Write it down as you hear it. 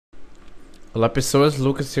Olá pessoas,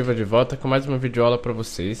 Lucas Silva de volta com mais uma videoaula para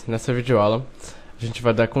vocês. Nessa videoaula a gente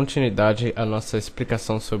vai dar continuidade à nossa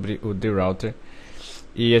explicação sobre o DRouter.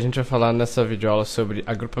 E a gente vai falar nessa videoaula sobre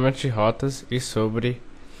agrupamento de rotas e sobre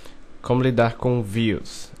como lidar com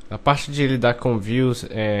views. A parte de lidar com views,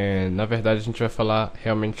 na verdade a gente vai falar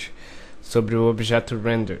realmente sobre o objeto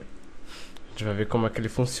render. A gente vai ver como é que ele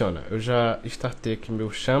funciona. Eu já startei aqui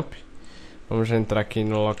meu champ. Vamos já entrar aqui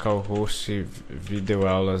no localhost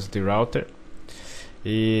videoaulas DRouter.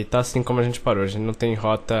 E tá assim como a gente parou. A gente não tem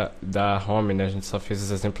rota da home, né? A gente só fez os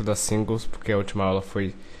exemplos das singles porque a última aula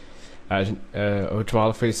foi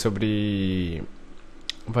sobre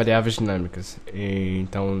variáveis dinâmicas.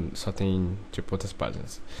 Então só tem tipo outras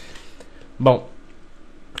páginas. Bom,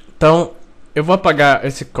 então eu vou apagar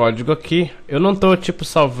esse código aqui. Eu não tô tipo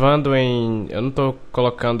salvando eu não tô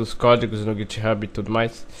colocando os códigos no GitHub e tudo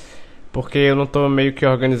mais, porque eu não tô meio que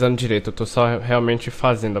organizando direito. Eu tô só realmente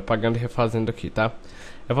fazendo, apagando e refazendo aqui, tá?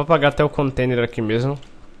 Eu vou apagar até o container aqui mesmo,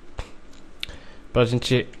 pra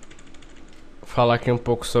gente falar aqui um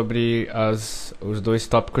pouco sobre os dois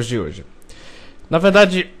tópicos de hoje. Na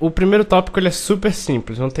verdade, o primeiro tópico ele é super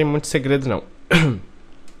simples, não tem muito segredo não.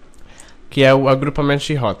 Que é o agrupamento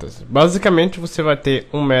de rotas. Basicamente, você vai ter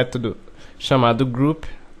um método chamado group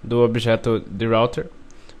do objeto DRouter,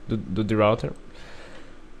 do DRouter,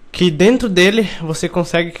 que dentro dele você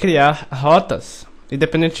consegue criar rotas.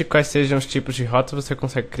 Independente de quais sejam os tipos de rotas, você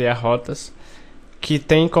consegue criar rotas que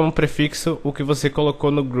tem como prefixo o que você colocou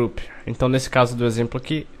no group. Então, nesse caso do exemplo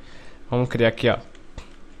aqui, vamos criar aqui, ó.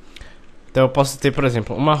 Então, eu posso ter, por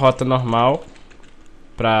exemplo, uma rota normal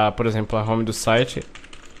para, por exemplo, a home do site,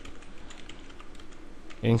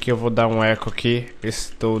 em que eu vou dar um echo aqui,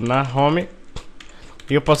 estou na home.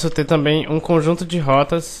 E eu posso ter também um conjunto de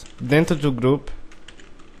rotas dentro do group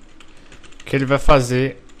que ele vai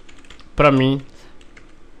fazer para mim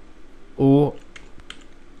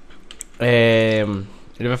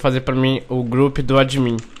ele vai fazer para mim o group do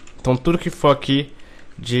admin. Então tudo que for aqui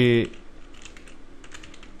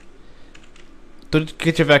tudo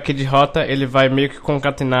que tiver aqui de rota, ele vai meio que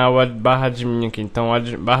concatenar o barra admin aqui. Então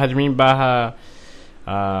barra admin barra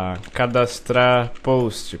cadastrar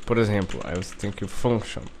post, por exemplo. Aí você tem que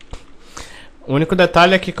function. O único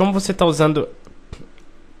detalhe é que como você está usando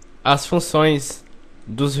as funções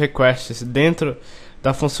dos requests dentro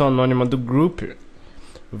da função anônima do group,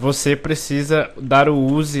 você precisa dar o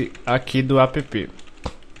use aqui do app,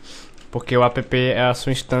 porque o app é a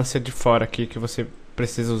sua instância de fora aqui que você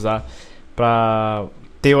precisa usar para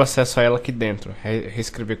ter o acesso a ela aqui dentro,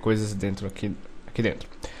 reescrever coisas dentro aqui dentro.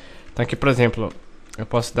 Então aqui, por exemplo, eu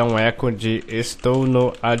posso dar um echo de estou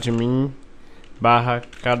no admin barra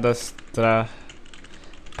cadastrar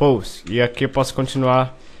post, e aqui eu posso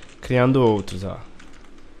continuar criando outros, ó.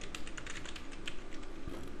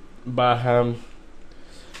 Barra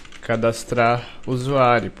cadastrar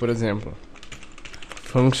usuário, por exemplo,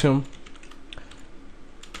 function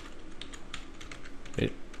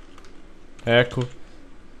echo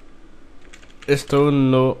estou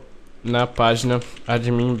na página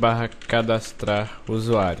admin barra cadastrar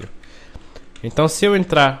usuário. Então se eu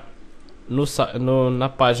entrar na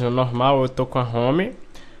página normal, eu estou com a home,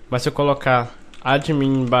 mas se eu colocar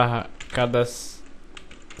admin barra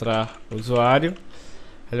cadastrar usuário,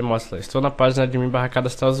 ele mostra, estou na página admin barra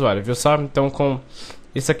cadastrar usuário, viu só? Então com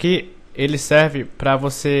isso aqui, ele serve para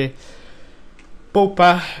você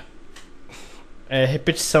poupar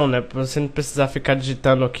repetição, né? Para você não precisar ficar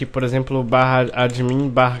digitando aqui, por exemplo, barra admin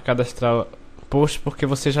barra cadastrar post, porque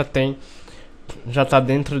você já está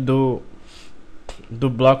dentro do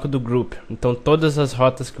bloco do group. Então todas as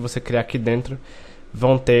rotas que você criar aqui dentro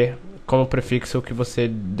vão ter como prefixo o que você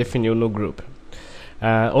definiu no group.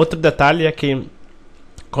 Outro detalhe é que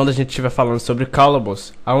quando a gente estiver falando sobre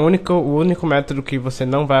callables, o único método que você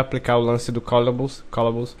não vai aplicar o lance do callables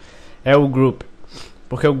é o group.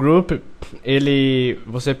 Porque o group,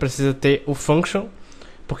 você precisa ter o function,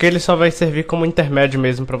 porque ele só vai servir como intermédio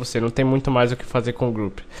mesmo para você, não tem muito mais o que fazer com o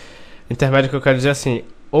group. Intermédio que eu quero dizer assim,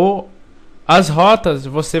 as rotas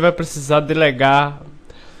você vai precisar delegar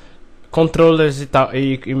controllers e tal,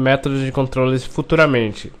 e métodos de controllers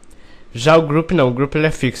futuramente. Já o group não, o group ele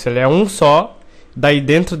é fixo, ele é um só. Daí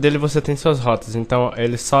dentro dele você tem suas rotas, então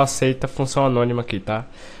ele só aceita a função anônima aqui, tá?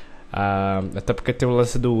 Até porque tem o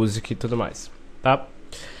lance do use aqui e tudo mais, tá?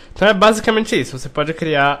 Então é basicamente isso, você pode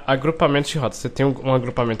criar agrupamentos de rotas. Você tem um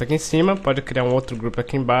agrupamento aqui em cima, pode criar um outro grupo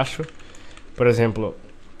aqui embaixo. Por exemplo,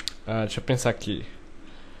 deixa eu pensar aqui.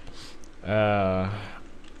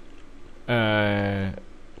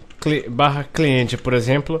 Barra cliente, por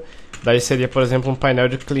exemplo. Daí seria, por exemplo, um painel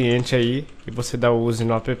de cliente aí, e você dá o use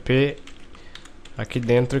no app. aqui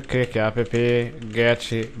dentro cria aqui app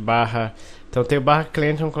get barra, então tem o barra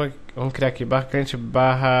cliente, vamos criar aqui barra cliente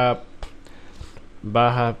barra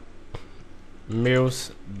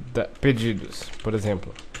meus pedidos, por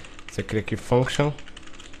exemplo. Você cria aqui function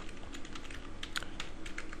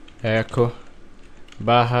echo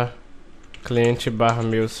barra cliente barra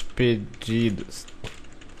meus pedidos.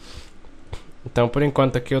 Então por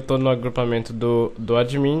enquanto aqui eu estou no agrupamento do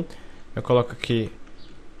admin. Eu coloco aqui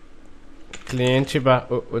cliente barra,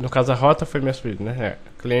 no caso a rota foi meus pedidos, né?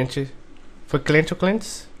 Cliente, foi cliente ou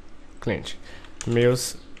clientes? Cliente,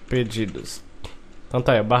 meus pedidos. Então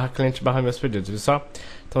tá aí, barra cliente barra meus pedidos, viu só?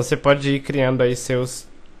 Então você pode ir criando aí seus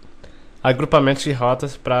agrupamentos de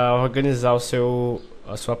rotas para organizar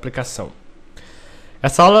a sua aplicação.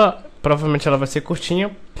 Essa aula provavelmente ela vai ser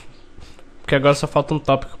curtinha, porque agora só falta um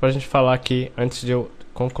tópico para a gente falar aqui antes de eu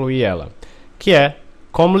concluir ela, que é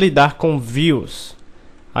como lidar com views,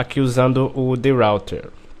 aqui usando o DRouter.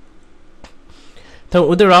 Então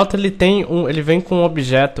o DRouter ele vem com um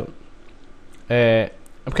objeto,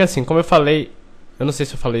 porque assim, como eu falei, eu não sei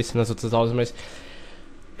se eu falei isso nas outras aulas, mas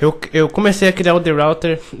eu comecei a criar o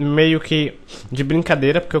DRouter meio que de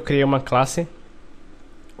brincadeira, porque eu criei uma classe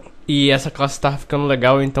e essa classe estava ficando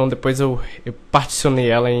legal, então depois eu particionei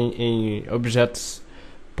ela em objetos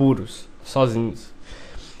puros, sozinhos.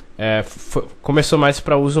 Começou mais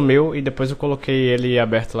para uso meu e depois eu coloquei ele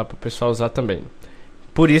aberto lá para o pessoal usar também.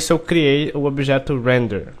 Por isso eu criei o objeto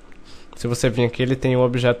render. Se você vir aqui, ele tem o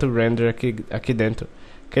objeto render aqui dentro,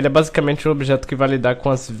 que ele é basicamente um objeto que vai lidar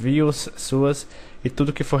com as views suas e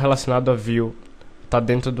tudo que for relacionado a view está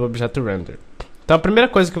dentro do objeto render. Então a primeira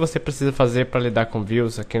coisa que você precisa fazer para lidar com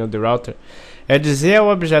views aqui no DRouter é dizer ao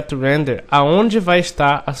objeto render aonde vai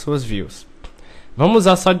estar as suas views. Vamos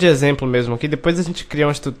usar só de exemplo mesmo aqui, depois a gente cria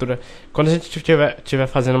uma estrutura. Quando a gente estiver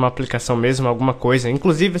fazendo uma aplicação mesmo, alguma coisa,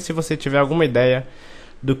 inclusive se você tiver alguma ideia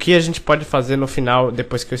do que a gente pode fazer no final,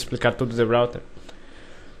 depois que eu explicar tudo do DRouter.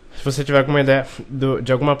 Se você tiver alguma ideia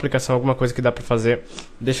de alguma aplicação, alguma coisa que dá para fazer,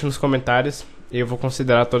 deixa nos comentários e eu vou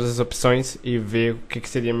considerar todas as opções e ver o que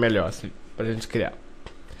seria melhor assim, pra gente criar.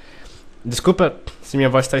 Desculpa se minha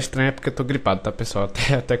voz está estranha, porque eu tô gripado, tá pessoal?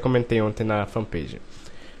 Até comentei ontem na fanpage.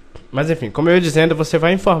 Mas enfim, como eu ia dizendo, você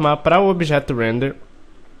vai informar para o objeto render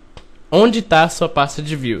onde está a sua pasta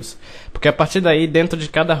de views. Porque a partir daí, dentro de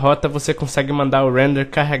cada rota, você consegue mandar o render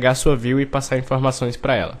carregar sua view e passar informações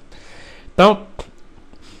para ela. Então,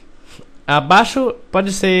 abaixo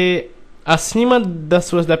pode ser acima das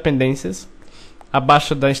suas dependências,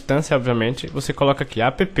 abaixo da instância, obviamente, você coloca aqui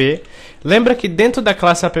app. Lembra que dentro da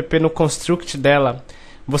classe app, no construct dela,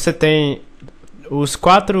 você tem os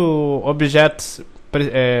quatro objetos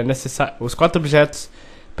os quatro objetos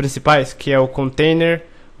principais, que é o container,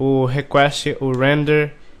 o request, o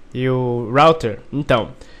render e o router.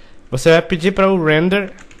 Então, você vai pedir para o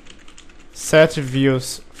render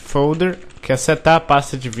setViewsFolder, que é setar a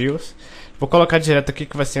pasta de views. Vou colocar direto aqui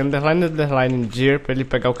que vai ser underline dir, para ele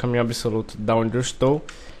pegar o caminho absoluto da onde eu estou,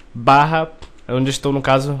 barra, onde estou no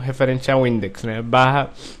caso referente ao index, né? Barra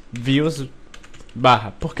views,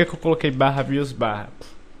 barra. Por que eu coloquei barra views, barra?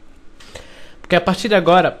 Porque a partir de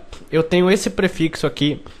agora eu tenho esse prefixo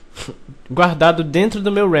aqui guardado dentro do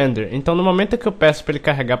meu render. Então no momento que eu peço para ele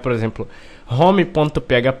carregar, por exemplo,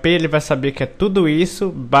 home.php, ele vai saber que é tudo isso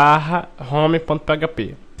barra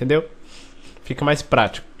home.php, entendeu? Fica mais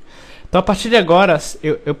prático. Então a partir de agora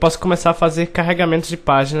eu posso começar a fazer carregamentos de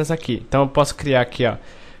páginas aqui. Então eu posso criar aqui, ó,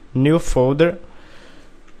 new folder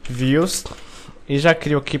views e já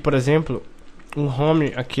crio aqui, por exemplo, um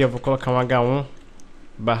home aqui. Eu vou colocar um h1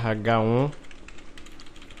 barra h1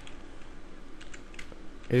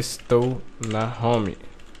 estou na home.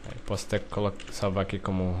 Aí posso até salvar aqui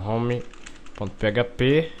como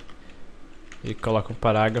home.php e coloco um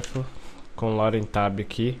parágrafo com loading tab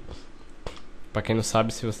aqui. Para quem não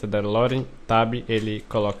sabe, se você der loading tab, ele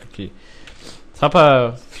coloca aqui, só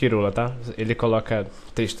para firula, tá? Ele coloca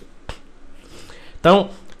texto.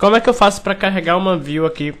 Então, como é que eu faço para carregar uma view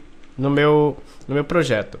aqui no meu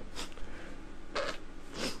projeto?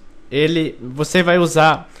 Você vai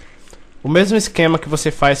usar o mesmo esquema que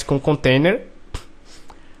você faz com container,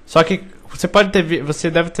 só que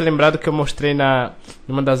você deve ter lembrado que eu mostrei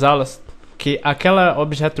numa das aulas que aquela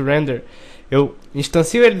objeto render eu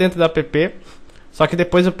instancio ele dentro da app, só que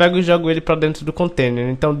depois eu pego e jogo ele para dentro do container.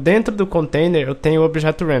 Então dentro do container eu tenho o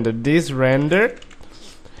objeto render, this render.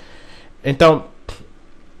 Então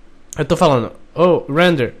eu estou falando,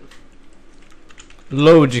 render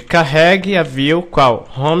load, carregue a view qual?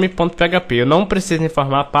 home.php. Eu não preciso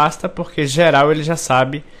informar a pasta, porque geral ele já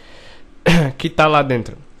sabe que está lá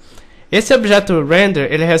dentro. Esse objeto render,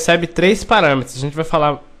 ele recebe 3 parâmetros. A gente vai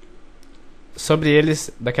falar sobre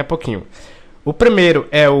eles daqui a pouquinho. O primeiro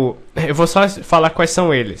é o... Eu vou só falar quais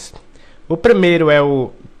são eles. O primeiro é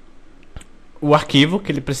o arquivo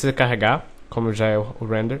que ele precisa carregar, como já é o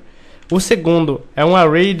render. O segundo é um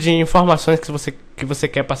array de informações que você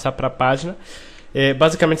quer passar para a página.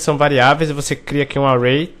 Basicamente são variáveis e você cria aqui um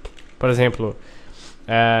array. Por exemplo,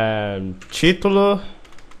 título...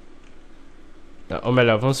 Ou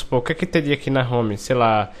melhor, vamos supor, o que teria aqui na home? Sei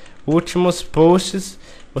lá, últimos posts.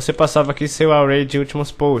 Você passava aqui seu array de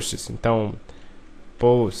últimos posts. Então,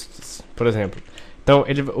 posts, por exemplo. Então,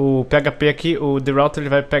 o PHP aqui, o DRouter, ele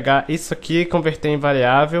vai pegar isso aqui e converter em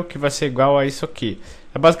variável, que vai ser igual a isso aqui.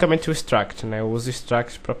 É basicamente o extract, né? Eu uso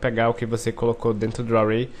extract para pegar o que você colocou dentro do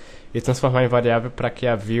array e transformar em variável para que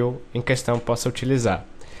a view em questão possa utilizar.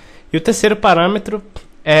 E o terceiro parâmetro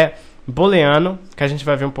é booleano, que a gente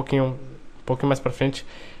vai ver um pouquinho mais para frente,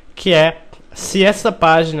 que é se essa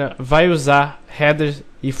página vai usar header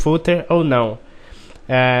e footer ou não.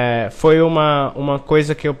 Foi uma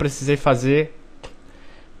coisa que eu precisei fazer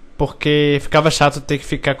porque ficava chato ter que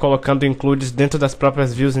ficar colocando includes dentro das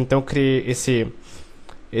próprias views, então eu criei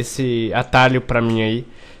esse atalho para mim aí,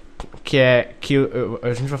 que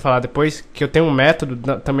a gente vai falar depois, que eu tenho um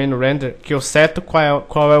método também no render que eu seto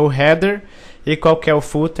qual é o header e qual que é o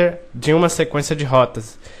footer de uma sequência de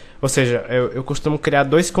rotas. Ou seja, eu costumo criar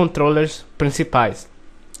dois controllers principais.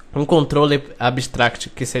 Um controller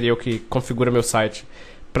abstract, que seria o que configura meu site,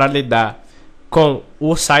 para lidar com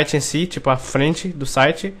o site em si, tipo a frente do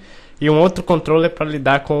site, e um outro controller para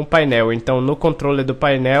lidar com o painel. Então, no controller do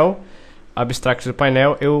painel, abstract do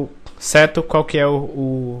painel, eu seto qual que é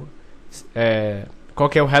o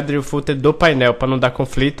header e o footer do painel, para não dar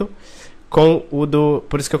conflito com o do...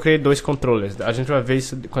 Por isso que eu criei dois controllers. A gente vai ver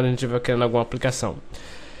isso quando a gente estiver criando alguma aplicação.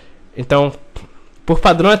 Então, por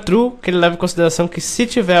padrão é true, que ele leva em consideração que se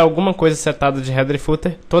tiver alguma coisa setada de header e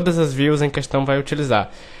footer, todas as views em questão vai utilizar.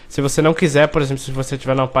 Se você não quiser, por exemplo, se você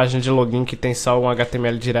tiver numa página de login que tem só um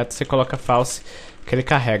HTML direto, você coloca false, que ele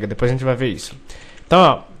carrega. Depois a gente vai ver isso. Então,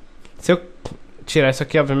 ó, se eu tirar isso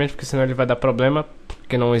aqui, obviamente, porque senão ele vai dar problema,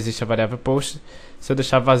 porque não existe a variável post. Se eu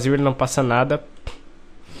deixar vazio, ele não passa nada.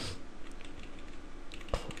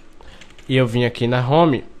 E eu vim aqui na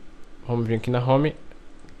home. Vamos vir aqui na home.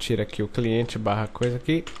 Tira aqui o cliente barra coisa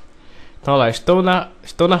aqui. Então lá, estou na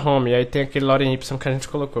home. E aí tem aquele lorem y que a gente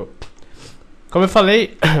colocou. Como eu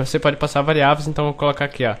falei, você pode passar variáveis. Então vou colocar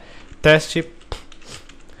aqui, ó, teste,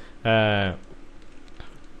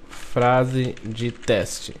 frase de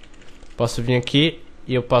teste. Posso vir aqui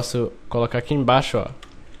e eu posso colocar aqui embaixo, ó,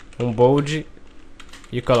 um bold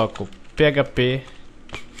e coloco php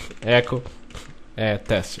echo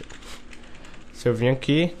teste. Se eu vir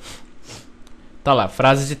aqui, tá lá,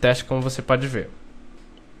 frase de teste, como você pode ver.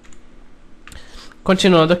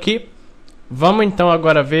 Continuando aqui, vamos então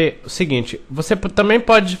agora ver o seguinte. Você também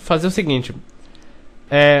pode fazer o seguinte.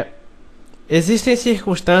 Existem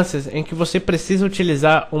circunstâncias em que você precisa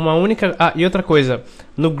utilizar uma única... Ah, e outra coisa,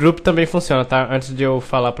 no group também funciona, tá? Antes de eu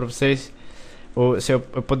falar pra vocês, eu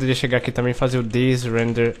poderia chegar aqui também e fazer o this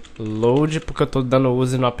render load, porque eu tô dando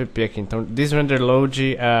uso no app aqui. Então, this render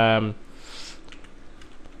load...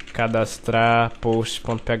 cadastrar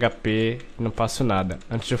post.php, não passo nada.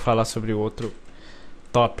 Antes de eu falar sobre o outro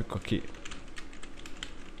tópico aqui,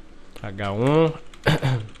 H1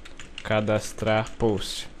 cadastrar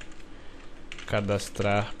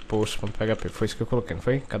post.php, foi isso que eu coloquei, não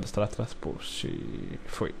foi? Cadastrar post,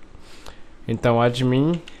 foi. Então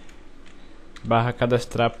admin barra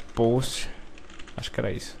cadastrar post, acho que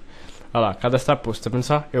era isso. Olha lá, cadastrar post, tá vendo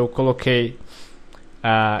só? Eu coloquei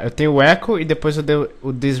eu tenho o echo e depois eu dei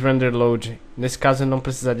o this render load. Nesse caso eu não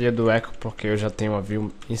precisaria do echo porque eu já tenho a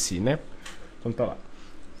view em si, né? Então tá lá.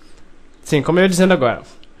 Sim, como eu ia dizendo agora,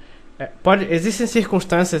 existem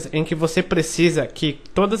circunstâncias em que você precisa que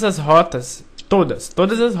todas as rotas,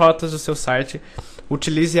 todas as rotas do seu site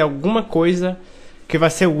utilize alguma coisa que vai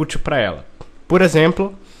ser útil para ela. Por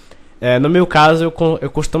exemplo, no meu caso eu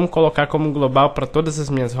costumo colocar como global para todas as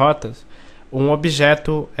minhas rotas um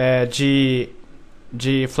objeto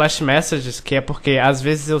de flash messages, que é porque às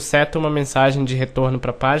vezes eu seto uma mensagem de retorno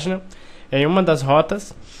para a página em uma das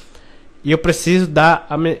rotas e eu preciso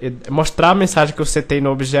mostrar a mensagem que eu setei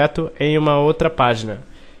no objeto em uma outra página.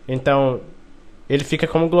 Então ele fica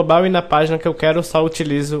como global e na página que eu quero eu só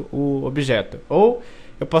utilizo o objeto. Ou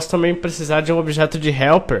eu posso também precisar de um objeto de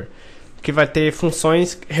helper que vai ter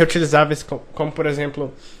funções reutilizáveis, como por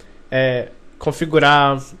exemplo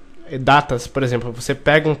configurar datas. Por exemplo, você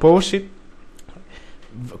pega um post,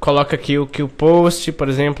 coloca aqui que o post, por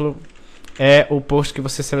exemplo, é o post que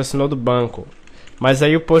você selecionou do banco. Mas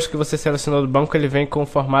aí o post que você selecionou do banco, ele vem com o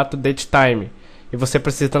formato datetime. e você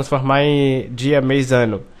precisa transformar em dia, mês,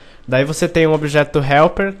 ano. Daí você tem um objeto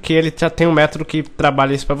helper, que ele já tem um método que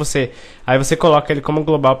trabalha isso para você. Aí você coloca ele como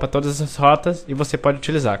global para todas as rotas e você pode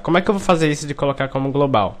utilizar. Como é que eu vou fazer isso de colocar como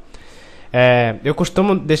global? Eu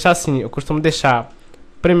costumo deixar assim,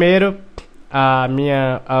 primeiro a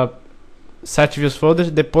minha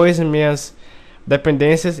setViewsFolder, depois minhas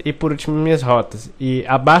dependências e por último minhas rotas. E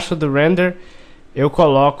abaixo do render eu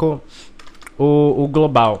coloco o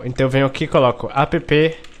global. Então eu venho aqui e coloco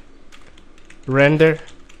app render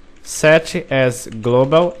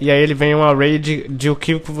setAsGlobal, e aí ele vem um array de o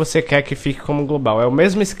que você quer que fique como global. É o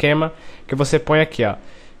mesmo esquema que você põe aqui, ó.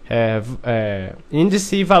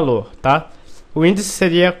 Índice e valor, tá? O índice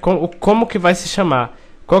seria como que vai se chamar,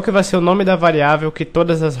 qual que vai ser o nome da variável que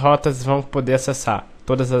todas as rotas vão poder acessar,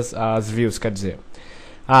 todas as views, quer dizer.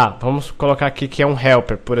 Vamos colocar aqui que é um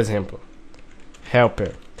helper, por exemplo.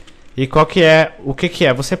 Helper. E qual que é, o que que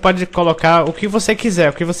é? Você pode colocar o que você quiser,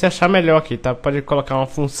 o que você achar melhor aqui, tá? Pode colocar uma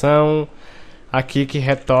função aqui que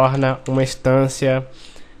retorna uma instância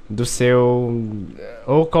do seu...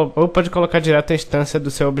 Ou pode colocar direto a instância do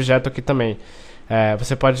seu objeto aqui também.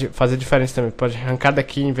 Você pode fazer diferente também. Pode arrancar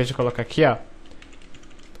daqui em vez de colocar aqui, ó.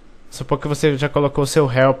 Supor que você já colocou o seu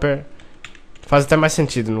helper. Faz até mais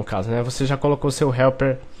sentido no caso, né? Você já colocou o seu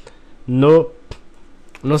helper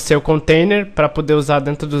no seu container para poder usar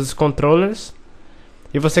dentro dos controllers.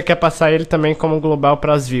 E você quer passar ele também como global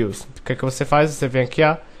para as views. O que você faz? Você vem aqui,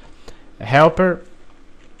 ó. Helper.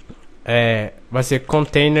 Vai ser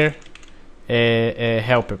container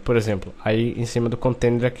helper, por exemplo. Aí em cima do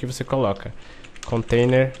container aqui você coloca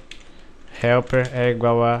container helper é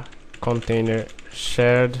igual a container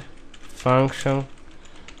shared function.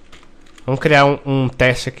 Vamos criar um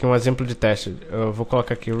teste aqui, um exemplo de teste. Eu vou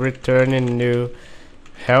colocar aqui return new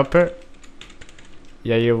helper.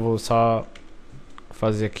 E aí eu vou só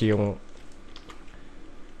fazer aqui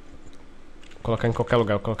colocar em qualquer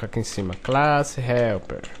lugar, vou colocar aqui em cima. Classe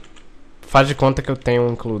helper. Faz de conta que eu tenho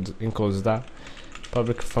incluso, tá?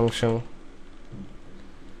 Public function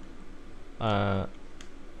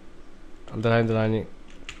underline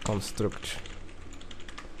construct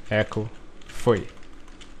echo foi.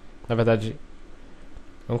 Na verdade,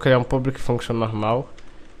 vamos criar um public function normal.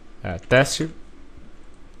 Teste.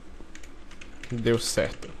 Deu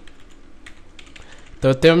certo.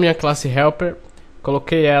 Então eu tenho minha classe helper,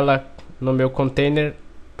 coloquei ela no meu container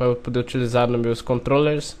para eu poder utilizar nos meus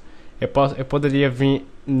controllers. Eu poderia vir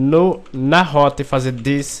na rota e fazer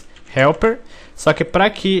this helper, só que para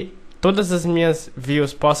que todas as minhas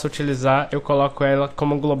views possam utilizar, eu coloco ela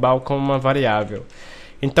como global, como uma variável.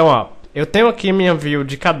 Então, ó, eu tenho aqui minha view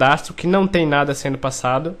de cadastro que não tem nada sendo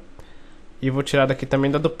passado. E vou tirar daqui também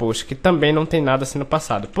da do post, que também não tem nada sendo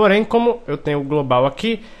passado. Porém, como eu tenho o global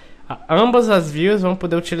aqui, ambas as views vão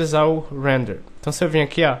poder utilizar o render. Então se eu vim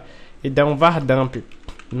aqui, ó, e der um var dump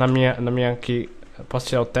na minha aqui, eu posso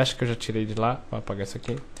tirar o teste que eu já tirei de lá, vou apagar isso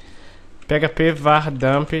aqui. PHP var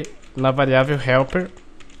dump na variável helper.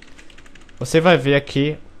 Você vai ver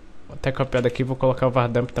aqui, vou até copiar daqui, vou colocar o var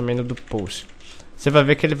dump também no do post. Você vai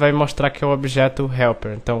ver que ele vai mostrar que é o objeto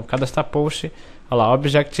helper. Então, cadastrar post, olha lá,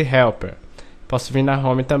 object helper. Posso vir na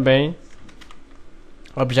home também,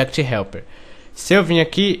 object helper. Se eu vim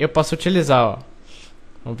aqui, eu posso utilizar, ó.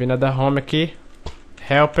 Vamos vir na da home aqui,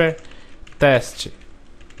 helper test.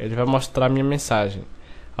 Ele vai mostrar a minha mensagem.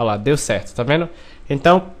 Olha lá, deu certo, tá vendo?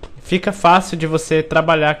 Então, fica fácil de você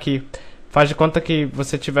trabalhar aqui. Faz de conta que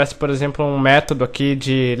você tivesse, por exemplo, um método aqui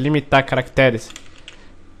de limitar caracteres.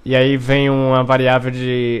 E aí vem uma variável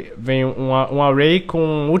vem um array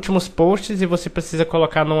com últimos posts e você precisa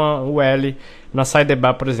colocar numa UL, na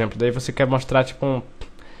sidebar, por exemplo. Daí você quer mostrar tipo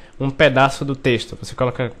um pedaço do texto. Você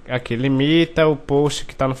coloca aqui, limita o post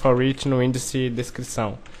que está no for each no índice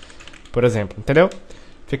descrição, por exemplo, entendeu?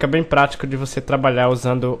 Fica bem prático de você trabalhar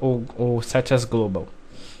usando o setAsGlobal.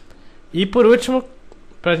 E por último,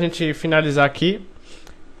 para a gente finalizar aqui,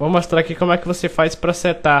 vou mostrar aqui como é que você faz para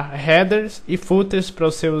setar headers e footers para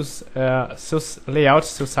os seus layouts,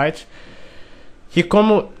 seu site. E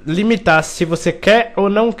como limitar se você quer ou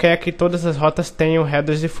não quer que todas as rotas tenham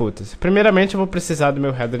headers e footers. Primeiramente eu vou precisar do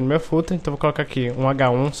meu header e do meu footer, então vou colocar aqui um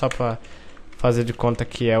H1 só para fazer de conta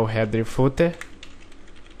que é o header e footer.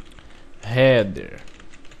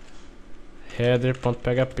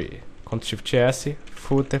 Header.php, Ctrl+Shift+S,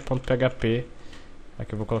 footer.php.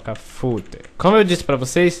 Aqui eu vou colocar footer. Como eu disse para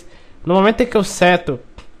vocês, no momento em que eu seto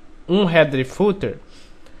um header e footer,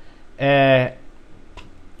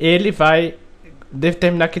 ele vai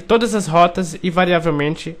determinar que todas as rotas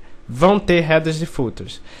invariavelmente vão ter headers e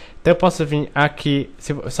footers. Então eu posso vir aqui,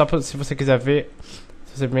 se você quiser ver,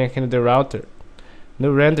 se você vem aqui no DRouter,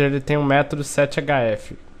 No render ele tem um método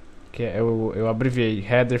setHf, que eu abreviei,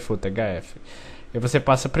 header footer HF. E você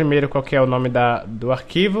passa primeiro qual que é o nome do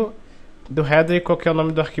arquivo do header e qual que é o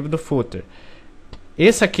nome do arquivo do footer.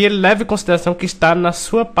 Esse aqui ele leva em consideração que está na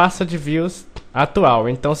sua pasta de views atual.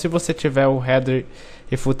 Então se você tiver o header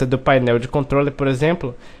e footer do painel de controle, por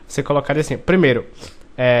exemplo, você colocaria assim, primeiro,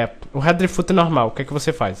 o header e footer normal, o que é que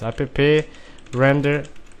você faz? App render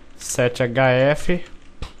setHf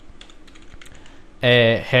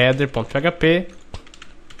header.php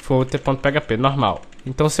footer.php normal.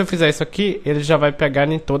 Então se eu fizer isso aqui, ele já vai pegar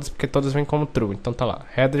em todos, porque todos vêm como true. Então tá lá,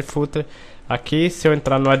 header e footer. Aqui, se eu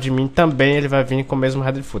entrar no admin também, ele vai vir com o mesmo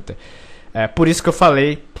header e footer. Por isso que eu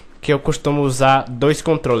falei que eu costumo usar dois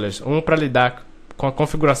controllers. Um para lidar com a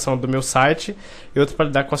configuração do meu site e outro para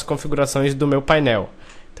lidar com as configurações do meu painel.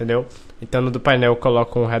 Entendeu? Então no do painel eu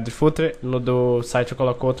coloco um header e footer, no do site eu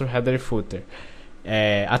coloco outro header e footer.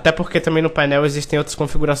 Até porque também no painel existem outras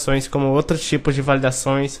configurações, como outros tipos de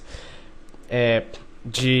validações,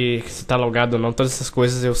 de se está logado ou não. Todas essas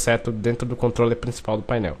coisas eu seto dentro do controle principal do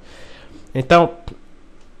painel. Então,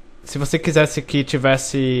 se você quisesse que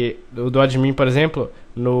tivesse o do admin, por exemplo,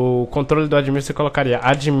 no controle do admin você colocaria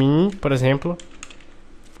admin, por exemplo.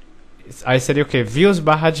 Aí seria o que?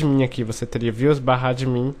 Views/admin aqui. Você teria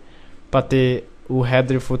views/admin para ter o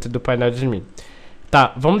header e o footer do painel de admin.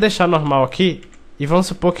 Tá, vamos deixar normal aqui. E vamos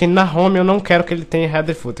supor que na home eu não quero que ele tenha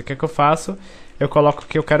header e footer. O que é que eu faço? Eu coloco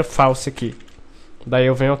que eu quero false aqui. Daí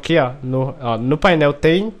eu venho aqui, ó, no painel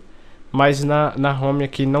tem, mas na home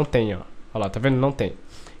aqui não tem, ó. Olha lá, tá vendo? Não tem.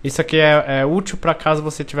 Isso aqui é útil para caso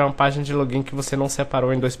você tiver uma página de login que você não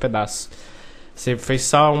separou em dois pedaços. Você fez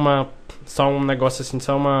só um negócio assim,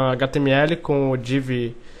 só uma HTML com o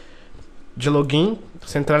div de login,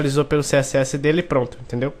 centralizou pelo CSS dele e pronto,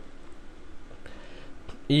 entendeu?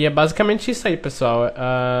 E é basicamente isso aí, pessoal.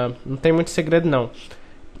 Não tem muito segredo não.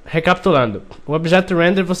 Recapitulando, o objeto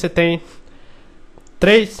render você tem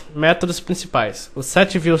 3 métodos principais. O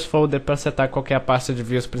setViewsFolder para setar qual que é a pasta de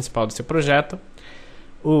views principal do seu projeto.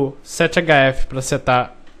 O setHf para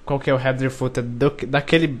setar qual que é o header e footer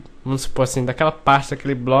daquele, vamos supor assim, daquela pasta,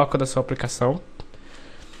 daquele bloco da sua aplicação.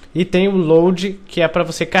 E tem o load, que é para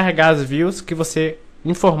você carregar as views que você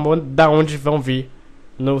informou da onde vão vir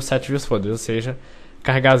no setViewsFolder, ou seja,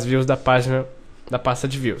 carregar as views da página da pasta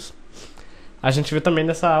de views. A gente viu também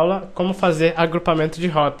nessa aula como fazer agrupamento de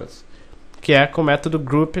rotas, que é com o método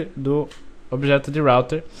group do objeto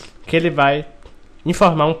DRouter, que ele vai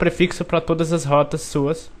informar um prefixo para todas as rotas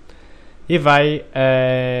suas e vai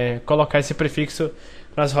colocar esse prefixo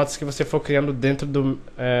nas rotas que você for criando dentro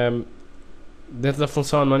da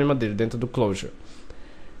função anônima dele, dentro do closure.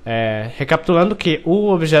 Recapitulando que o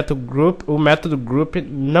objeto group, o método group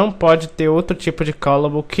não pode ter outro tipo de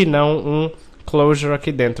callable que não um closure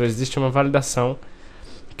aqui dentro. Existe uma validação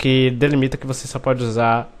que delimita que você só pode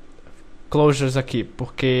usar closures aqui,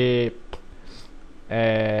 porque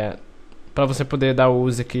para você poder dar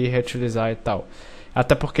uso aqui, reutilizar e tal.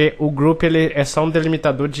 Até porque o group ele é só um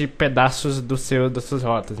delimitador de pedaços das suas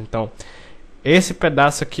rotas. Então, esse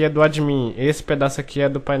pedaço aqui é do admin, esse pedaço aqui é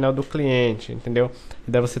do painel do cliente, entendeu?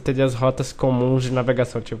 E daí você teria as rotas comuns de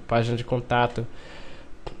navegação, tipo página de contato,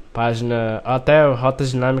 até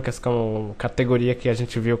rotas dinâmicas como categoria que a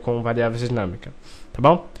gente viu com variáveis dinâmicas, tá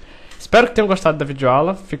bom? Espero que tenham gostado da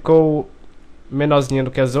videoaula. Ficou menorzinha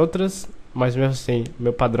do que as outras, mas mesmo assim,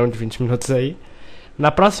 meu padrão de 20 minutos aí.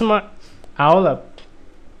 Na próxima aula,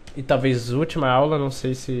 e talvez última aula, não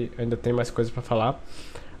sei se ainda tem mais coisa para falar,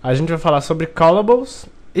 a gente vai falar sobre callables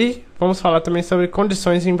e vamos falar também sobre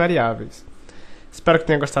condições invariáveis. Espero que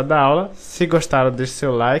tenham gostado da aula. Se gostaram, deixe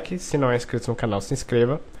seu like. Se não é inscrito no canal, se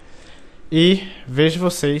inscreva. E vejo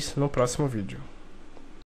vocês no próximo vídeo.